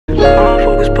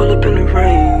pull up in the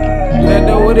rain. Man,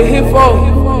 know what it hit for.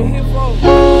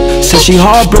 Said she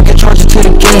heartbroken, charge it to the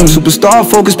game. Superstar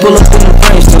focus, pull up in the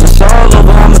rain. Till it's all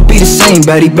over, I'ma be the same.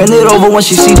 Betty bend it over when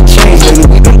she see the change. Baby,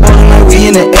 we been ballin' like we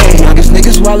in the A. I guess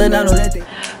niggas wildin', I know that they...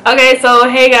 Okay, so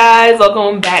hey guys,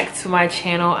 welcome back to my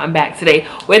channel. I'm back today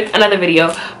with another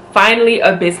video. Finally,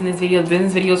 a business video.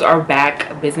 Business videos are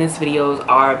back. Business videos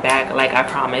are back, like I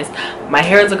promised. My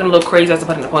hair is looking a little crazy. I have to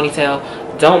put in a ponytail.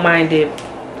 Don't mind it.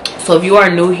 So if you are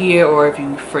new here or if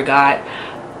you forgot,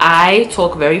 I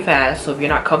talk very fast. So if you're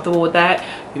not comfortable with that,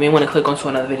 you may want to click onto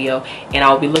another video. And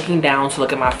I'll be looking down to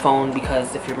look at my phone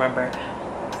because if you remember,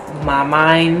 my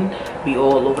mind be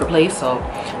all over the place. So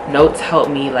notes help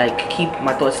me like keep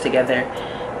my thoughts together.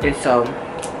 And so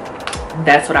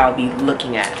that's what I'll be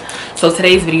looking at. So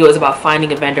today's video is about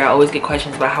finding a vendor. I always get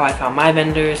questions about how I found my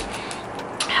vendors.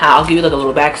 I'll give you like a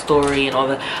little backstory and all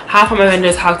the how to find my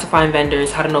vendors, how to find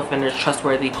vendors, how to know if vendors are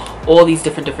trustworthy, all these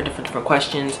different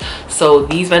questions. So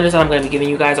these vendors that I'm going to be giving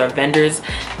you guys are vendors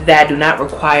that do not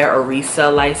require a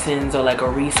resale license or like a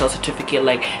resale certificate.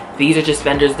 Like these are just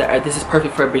vendors that are, this is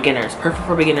perfect for beginners. Perfect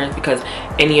for beginners because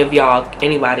any of y'all,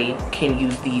 anybody can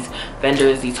use these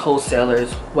vendors, these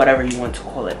wholesalers, whatever you want to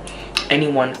call it.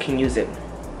 Anyone can use it.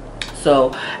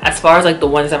 So as far as like the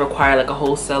ones that require like a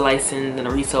wholesale license and a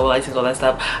resale license, all that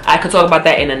stuff, I could talk about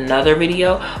that in another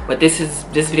video, but this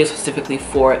video specifically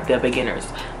for the beginners.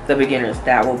 The beginners,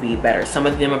 that will be better. Some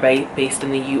of them are based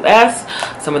in the US,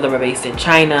 some of them are based in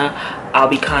China. I'll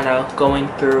be kind of going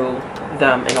through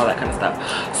them and all that kind of stuff.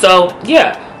 So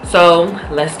yeah, so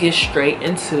let's get straight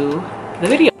into the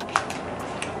video.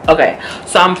 Okay,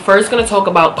 so I'm first going to talk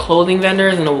about clothing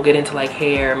vendors and then we'll get into like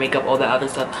hair, makeup, all that other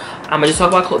stuff. I'm going to just talk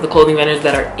about the clothing vendors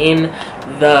that are in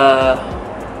the,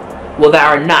 well, that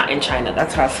are not in China.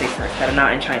 That's how I say first, that are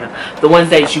not in China. The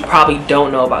ones that you probably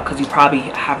don't know about because you probably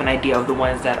have an idea of the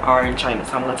ones that are in China.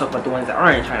 So I'm going to talk about the ones that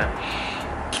are in China.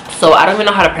 So I don't even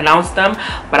know how to pronounce them,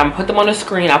 but I'm going to put them on the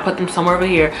screen. I'll put them somewhere over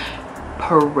here.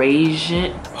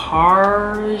 Parisian,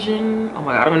 oh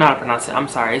my god, I don't know how to pronounce it. I'm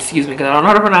sorry, excuse me, because I don't know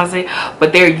how to pronounce it.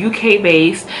 But they're UK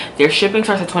based. Their shipping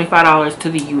starts at $25 to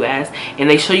the US, and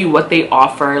they show you what they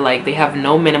offer. Like they have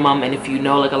no minimum, and if you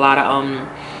know, like a lot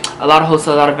of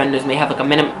wholesale, a lot of vendors may have like a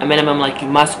minimum, like you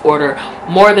must order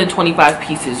more than 25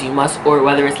 pieces. You must order,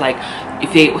 whether it's like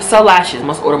if they sell lashes, you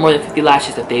must order more than 50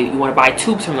 lashes. If you want to buy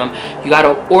tubes from them, you got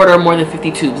to order more than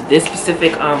 50 tubes.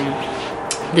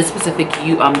 This specific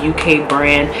UK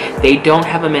brand, they don't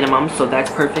have a minimum, so that's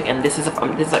perfect. And this is like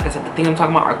I said, the thing I'm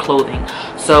talking about are clothing.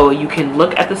 So you can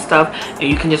look at the stuff and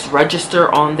you can just register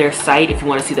on their site if you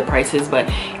want to see the prices. But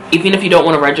even if you don't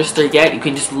want to register yet, you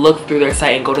can just look through their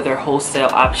site and go to their wholesale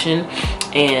option,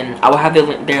 and I will have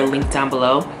their link down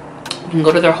below. You can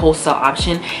go to their wholesale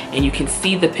option and you can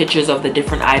see the pictures of the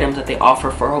different items that they offer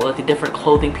for like the different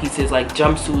clothing pieces, like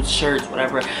jumpsuits, shirts,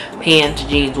 whatever, pants,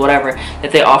 jeans, whatever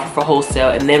that they offer for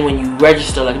wholesale. And then when you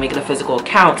register, like make it a physical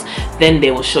account, then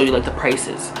they will show you like the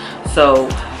prices. So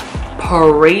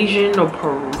Parisian or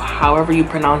however you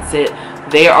pronounce it,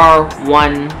 they are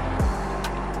one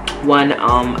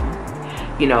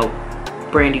you know,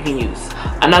 brand you can use.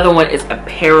 Another one is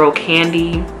Apparel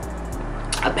Candy.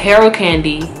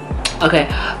 Okay,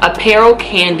 Apparel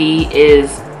Candy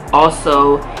is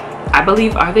also, I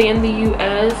believe, are they in the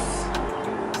US?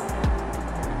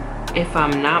 If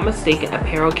I'm not mistaken,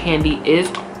 Apparel Candy is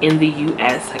in the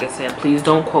US. Like I said, please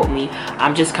don't quote me.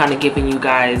 I'm just kind of giving you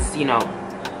guys, you know,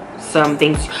 some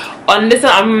things. On this,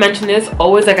 I'm gonna mention this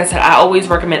always. Like I said, I always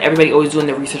recommend everybody always doing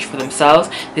their research for themselves.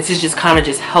 This is just kind of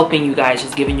just helping you guys,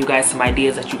 just giving you guys some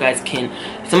ideas that you guys can,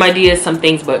 some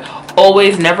things, but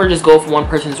always never just go for one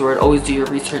person's word. Always do your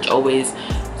research, always.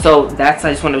 So that's,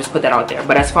 I just want to just put that out there.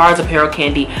 But as far as Apparel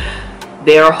Candy,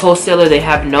 they are a wholesaler. They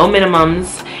have no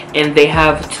minimums, and they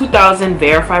have 2,000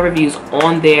 verified reviews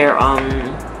on their on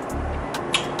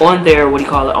their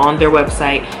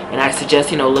website. And I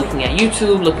suggest, you know, looking at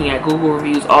YouTube, looking at Google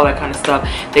reviews, all that kind of stuff.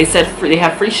 They said they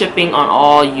have free shipping on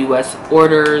all US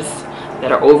orders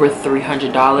that are over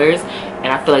 $300, and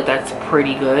I feel like that's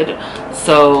pretty good.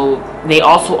 So they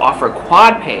also offer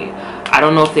quad pay. I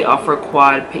don't know if they offer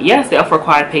quad pay. Yes, they offer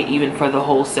quad pay even for the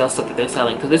wholesale stuff that they're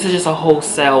selling. So this is just a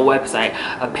wholesale website,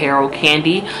 Apparel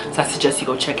Candy. So I suggest you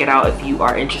go check it out if you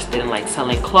are interested in like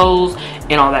selling clothes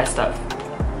and all that stuff.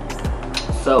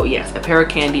 So yes, Apparel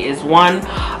Candy is one.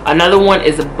 Another one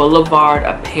is Boulevard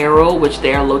Apparel, which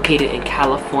they are located in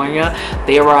California.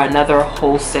 They are another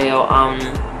wholesale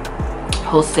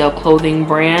clothing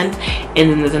brand.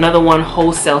 And then there's another one,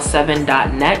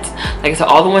 wholesale7.net. Like I said,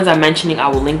 all the ones I'm mentioning I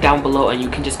will link down below, and you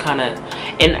can just kind of,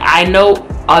 and I know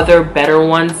other better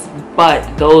ones,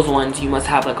 but those ones you must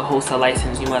have like a wholesale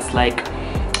license. You must like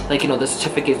like, you know, the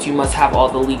certificates. You must have all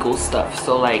the legal stuff.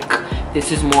 So like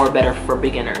this is more better for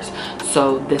beginners.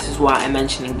 So this is why I'm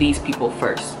mentioning these people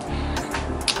first.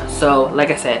 So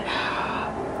like I said,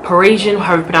 Parisian,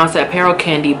 how you pronounce it, Apparel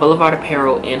Candy, Boulevard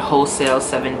Apparel, and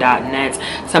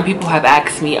Wholesale7.net. Some people have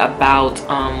asked me about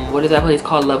what is that place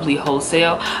called, Lovely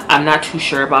Wholesale. I'm not too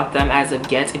sure about them as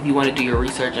of yet. If you want to do your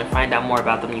research and find out more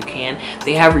about them, you can.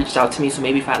 They have reached out to me, so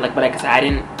maybe if I like, but like I said, I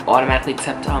didn't automatically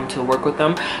accept to work with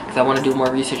them because I want to do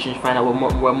more research and find out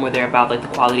what more they're about, like the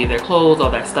quality of their clothes, all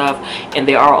that stuff. And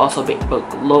they are also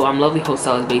Lovely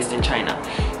Wholesale is based in China.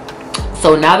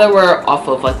 So now that we're off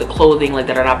of like the clothing like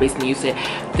that are not based in the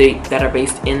US, that are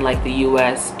based in like the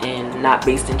US and not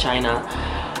based in China,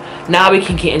 now we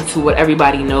can get into what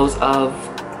everybody knows of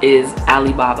is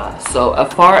Alibaba. So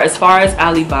as far as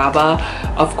Alibaba,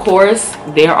 of course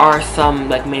there are some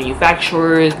like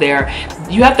manufacturers there.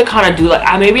 You have to kind of do like,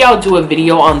 maybe I'll do a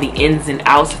video on the ins and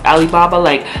outs of Alibaba,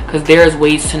 like, because there's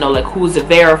ways to know like who's a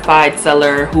verified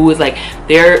seller, who is like,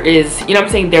 there is, you know what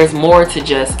I'm saying, there's more to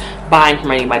just buying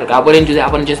from anybody. Like, I wouldn't do that.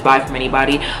 I wouldn't just buy from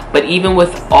anybody. But even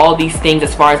with all these things,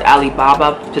 as far as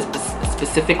Alibaba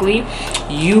specifically,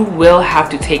 you will have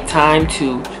to take time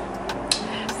to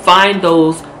find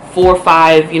those 4 or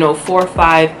 5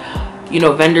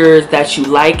 vendors that you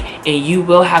like, and you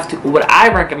will have to, what I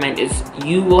recommend is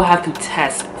you will have to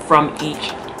test from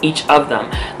each of them.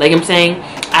 Like I'm saying,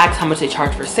 ask how much they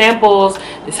charge for samples.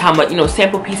 This how much, you know,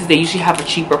 sample pieces, they usually have a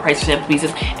cheaper price for sample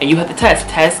pieces, and you have to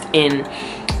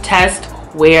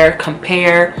test, wear,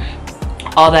 compare,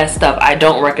 all that stuff. I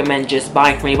don't recommend just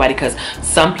buying from anybody because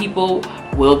some people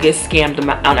will get scammed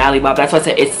on Alibaba. That's why I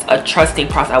said it's a trusting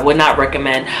process. I would not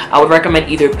recommend. I would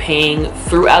recommend either paying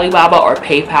through Alibaba or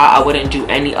PayPal. I wouldn't do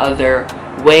any other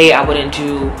way. I wouldn't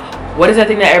do, what is that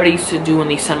thing that everybody used to do when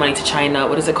they send money to China?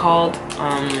 What is it called?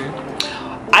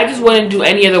 I just wouldn't do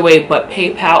any other way but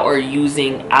PayPal or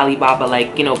using Alibaba,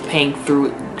 like, you know, paying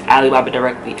through Alibaba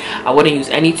directly. I wouldn't use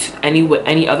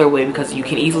any other way because you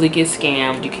can easily get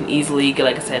scammed. You can easily get,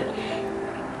 like I said,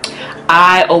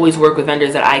 I always work with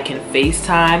vendors that I can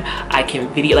FaceTime, I can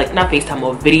video, like not FaceTime,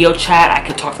 or video chat. I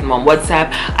can talk to them on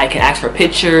WhatsApp. I can ask for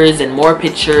pictures and more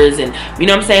pictures, and you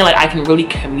know what I'm saying, like I can really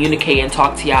communicate and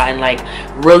talk to y'all and like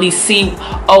really see,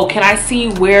 oh, can I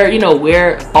see where, you know,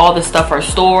 where all the stuff are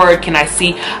stored? Can I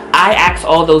see? I ask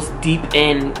all those deep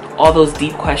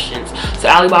questions. So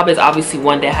Alibaba is obviously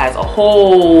one that has a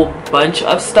whole bunch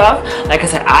of stuff. Like I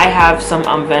said, I have some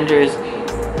vendors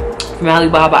from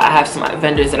Alibaba. I have some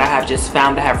vendors that I have just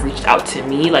found that have reached out to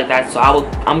me like that. So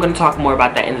I'm going to talk more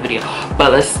about that in the video,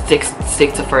 but let's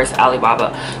stick to first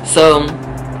Alibaba. So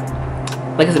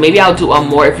like I said, maybe I'll do a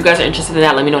more, if you guys are interested in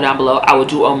that, let me know down below. I will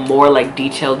do a more like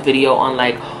detailed video on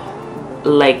like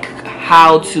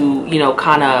how to, you know,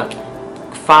 kind of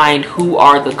find who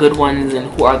are the good ones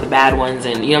and who are the bad ones,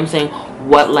 and you know what I'm saying,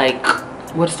 what, like,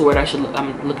 what's the word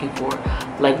I'm looking for,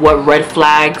 like what red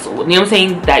flags, you know what I'm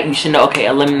saying, that you should know, okay,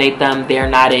 eliminate them, they're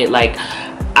not it. Like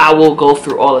I will go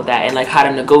through all of that and like how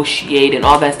to negotiate and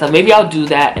all that stuff. Maybe I'll do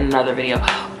that in another video,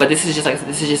 but this is just, like I said,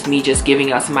 this is just me just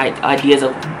giving out some ideas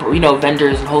of, you know,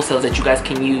 vendors and wholesales that you guys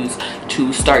can use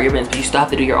to start your business, but you still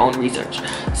have to do your own research.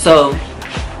 So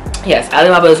yes,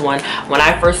 Alibaba is one. When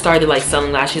I first started like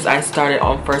selling lashes, I started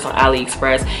first on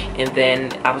AliExpress, and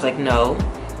then I was like, no.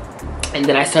 And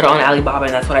then I started on Alibaba,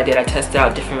 and that's what I did. I tested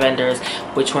out different vendors,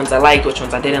 which ones I liked, which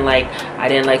ones I didn't like. I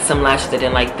didn't like some lashes, I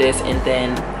didn't like this. And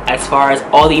then as far as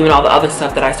even all the other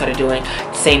stuff that I started doing,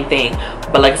 same thing.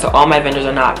 But like I said, all my vendors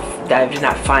are not, I did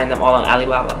not find them all on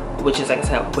Alibaba, which is, like I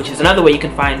said, which is another way you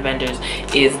can find vendors,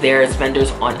 is there's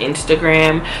vendors on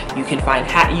Instagram. You can find,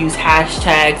 use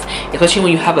hashtags, especially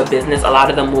when you have a business. A lot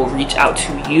of them will reach out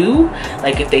to you,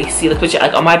 like if they see,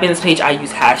 like on my business page, I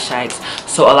use hashtags,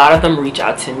 so a lot of them reach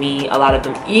out to me. A lot of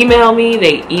them email me,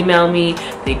 they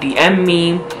DM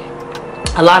me.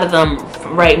 A lot of them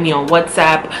write me on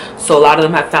WhatsApp. So a lot of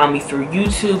them have found me through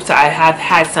YouTube. So I have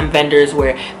had some vendors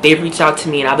where they've reached out to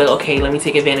me, and I'll be like, okay, let me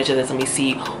take advantage of this. Let me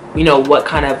see, you know, what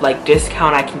kind of like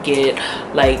discount I can get,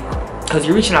 like, because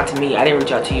you're reaching out to me. I didn't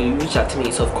reach out to you, you reached out to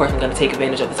me. So of course I'm going to take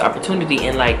advantage of this opportunity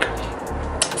and like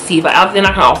see if they're not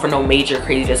going to offer no major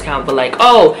crazy discount, but like,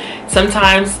 oh,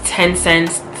 sometimes 10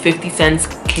 cents, 50 cents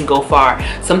can go far.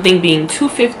 Something being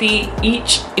 $2.50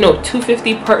 each, you know,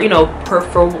 $2.50 per, you know,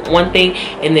 for one thing,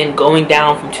 and then going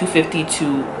down from $2.50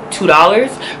 to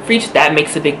 $2 for each. That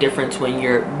makes a big difference when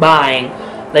you're buying.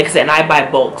 Like I said, and I buy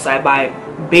bulks. I buy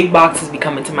big boxes be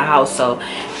coming to my house, so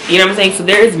you know what I'm saying. So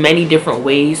there's many different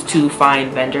ways to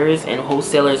find vendors and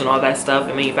wholesalers and all that stuff,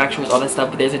 and manufacturers, all that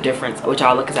stuff, but there's a difference, which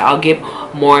I'll get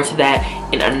more into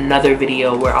that in another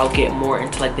video, where I'll get more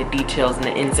into like the details and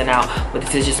the ins and out. But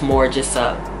this is just more just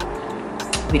a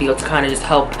video to kind of just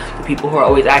help the people who are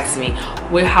always asking me,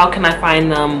 how can I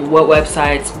find them, what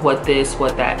websites, what this,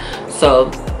 what that.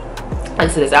 So like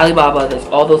I said, there's Alibaba, there's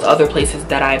all those other places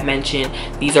that I've mentioned.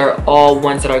 These are all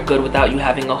ones that are good without you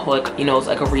having a whole, like, you know, it's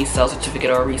like a resale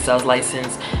certificate or a resale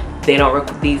license. They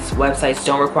don't, these websites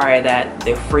don't require that.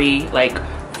 They're free, like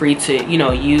free to, you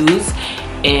know, use.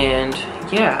 And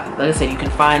yeah, like I said, you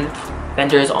can find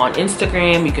vendors on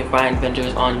Instagram, you can find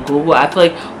vendors on Google. I feel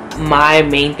like my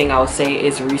main thing I would say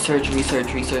is research.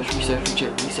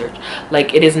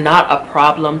 Like, it is not a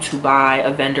problem to buy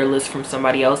a vendor list from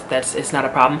somebody else. It's not a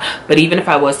problem. But even if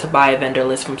I was to buy a vendor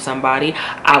list from somebody,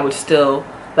 I would still,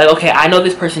 like, okay, I know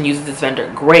this person uses this vendor,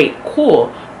 great,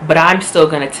 cool, but I'm still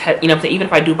gonna you know what I'm saying, even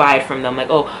if I do buy it from them, like,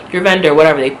 oh, your vendor,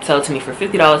 whatever, they sell it to me for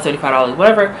 $50, $75,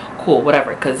 whatever, cool,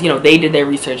 whatever, because, you know, they did their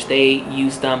research, they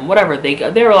used them, whatever,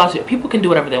 they're allowed to, people can do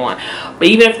whatever they want. But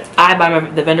even if I buy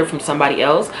the vendor from somebody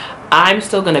else, I'm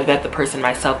still gonna vet the person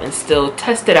myself and still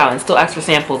test it out and still ask for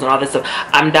samples and all this stuff.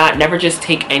 I'm not, never just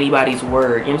take anybody's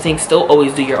word, you know what I'm saying? Still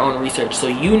always do your own research, so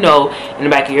you know in the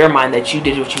back of your mind that you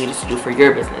did what you needed to do for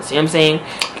your business, you know what I'm saying?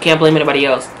 You can't blame anybody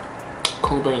else,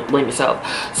 blame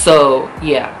yourself. So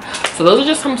yeah, so those are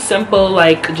just some simple,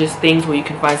 like, just things where you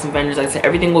can find some vendors. Like I said,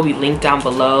 everything will be linked down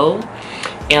below.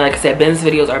 And like I said, business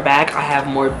videos are back. I have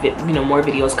more more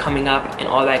videos coming up and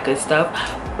all that good stuff.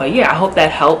 But yeah, I hope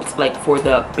that helped, like, for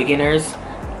the beginners.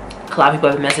 A lot of people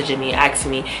have been messaging me,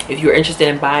 asking me if you're interested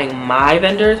in buying my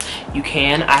vendors. You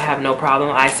can, I have no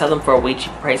problem. I sell them for a way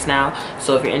cheaper price now.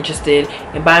 So if you're interested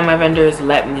in buying my vendors,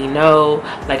 let me know.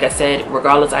 Like I said,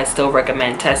 regardless, I still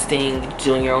recommend testing,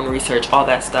 doing your own research, all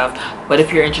that stuff. But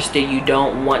if you're interested, you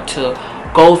don't want to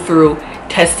go through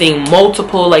testing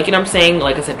multiple, like, you know what I'm saying,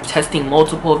 like I said, testing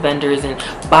multiple vendors and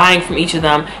buying from each of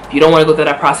them. If you don't want to go through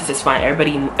that process, it's fine.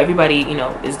 Everybody, you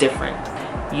know, is different.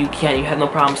 You have no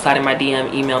problem sliding my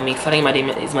DM, email me. Sliding my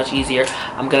DM is much easier.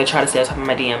 I'm gonna try to stay on top of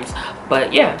my DMs.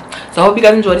 But yeah, so I hope you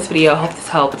guys enjoyed this video. I hope this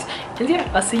helped. And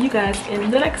yeah, I'll see you guys in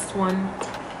the next one.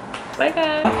 Bye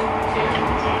guys.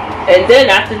 And then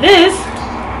after this,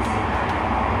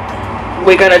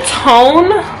 we're gonna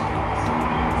tone